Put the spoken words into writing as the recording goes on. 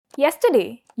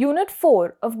Yesterday, Unit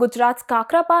 4 of Gujarat's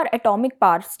Kakrapar Atomic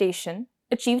Power Station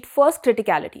achieved first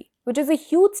criticality, which is a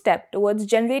huge step towards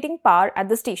generating power at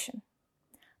the station.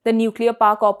 The Nuclear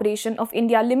Power Corporation of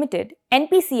India Limited,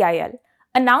 NPCIL,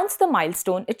 announced the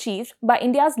milestone achieved by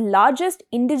India's largest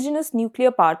indigenous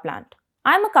nuclear power plant.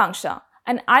 I am Akanksha,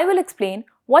 and I will explain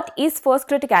what is first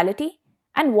criticality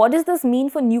and what does this mean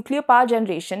for nuclear power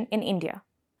generation in India.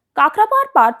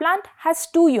 Kakrapar power plant has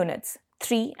two units,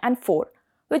 3 and 4,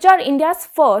 which are India's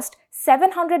first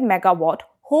 700 megawatt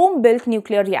home-built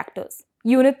nuclear reactors.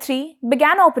 Unit 3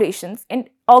 began operations in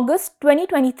August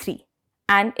 2023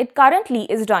 and it currently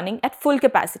is running at full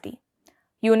capacity.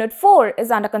 Unit 4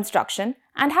 is under construction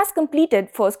and has completed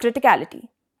first criticality.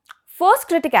 First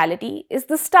criticality is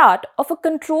the start of a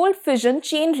controlled fission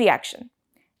chain reaction.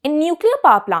 In nuclear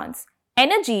power plants,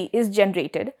 energy is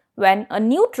generated when a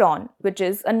neutron, which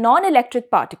is a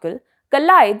non-electric particle,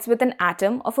 collides with an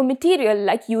atom of a material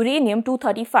like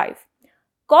uranium-235,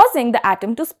 causing the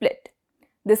atom to split.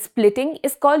 This splitting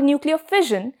is called nuclear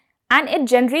fission and it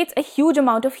generates a huge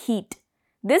amount of heat.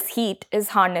 This heat is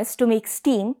harnessed to make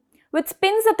steam, which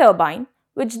spins a turbine,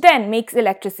 which then makes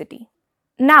electricity.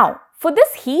 Now, for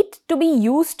this heat to be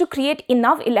used to create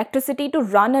enough electricity to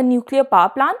run a nuclear power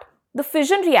plant, the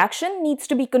fission reaction needs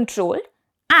to be controlled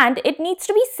and it needs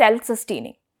to be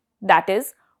self-sustaining. That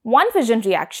is, one fission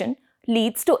reaction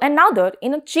leads to another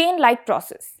in a chain-like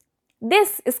process.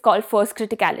 This is called first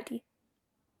criticality.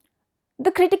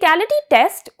 The criticality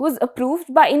test was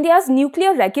approved by India's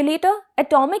nuclear regulator,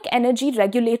 Atomic Energy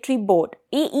Regulatory Board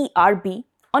 (AERB)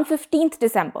 on 15th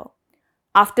December.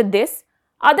 After this,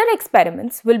 other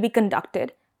experiments will be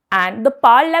conducted and the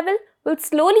power level will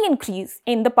slowly increase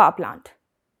in the power plant.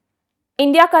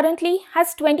 India currently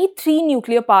has 23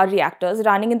 nuclear power reactors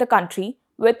running in the country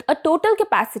with a total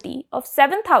capacity of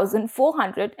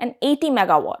 7,480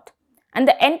 megawatt, and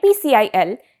the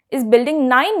NPCIL is building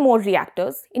 9 more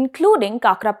reactors, including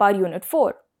Kakrapar Unit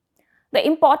 4. The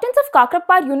importance of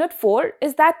Kakrapar Unit 4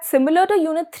 is that, similar to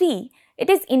Unit 3, it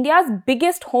is India's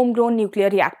biggest homegrown nuclear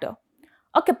reactor.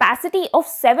 A capacity of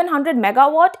 700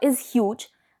 megawatt is huge,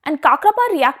 and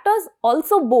Kakrapar reactors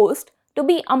also boast to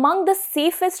be among the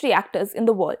safest reactors in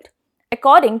the world,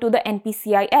 according to the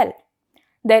NPCIL.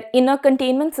 Their inner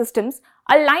containment systems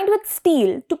are lined with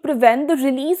steel to prevent the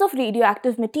release of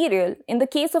radioactive material in the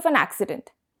case of an accident.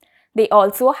 They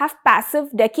also have passive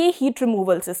decay heat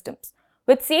removal systems,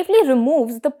 which safely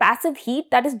removes the passive heat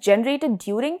that is generated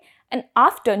during and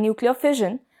after nuclear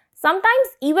fission,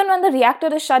 sometimes even when the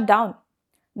reactor is shut down.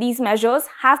 These measures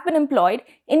have been employed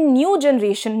in new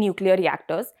generation nuclear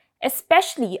reactors,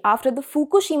 especially after the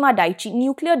Fukushima Daiichi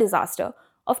nuclear disaster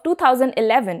of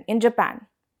 2011 in Japan.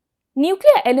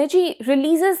 Nuclear energy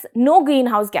releases no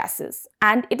greenhouse gases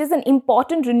and it is an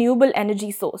important renewable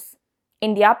energy source.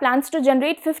 India plans to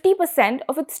generate 50%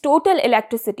 of its total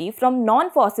electricity from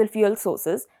non-fossil fuel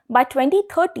sources by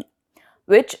 2030,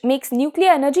 which makes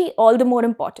nuclear energy all the more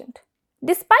important.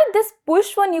 Despite this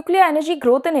push for nuclear energy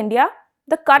growth in India,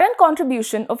 the current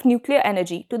contribution of nuclear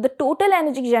energy to the total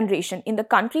energy generation in the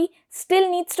country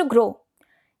still needs to grow.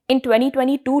 In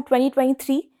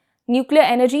 2022-2023, nuclear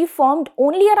energy formed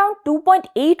only around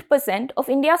 2.8% of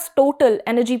India's total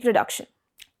energy production.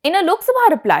 In a Lok Sabha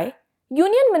reply,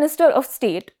 Union Minister of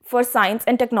State for Science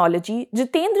and Technology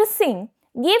Jitendra Singh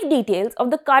gave details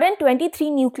of the current 23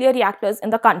 nuclear reactors in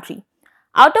the country,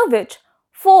 out of which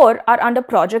 4 are under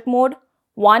project mode,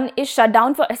 1 is shut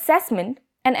down for assessment,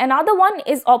 and another one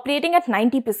is operating at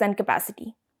 90%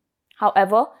 capacity.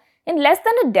 However, in less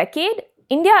than a decade,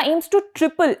 India aims to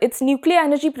triple its nuclear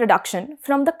energy production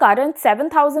from the current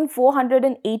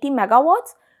 7,480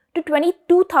 megawatts to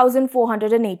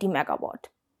 22,480 megawatt.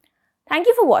 Thank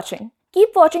you for watching.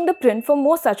 Keep watching The Print for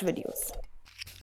more such videos.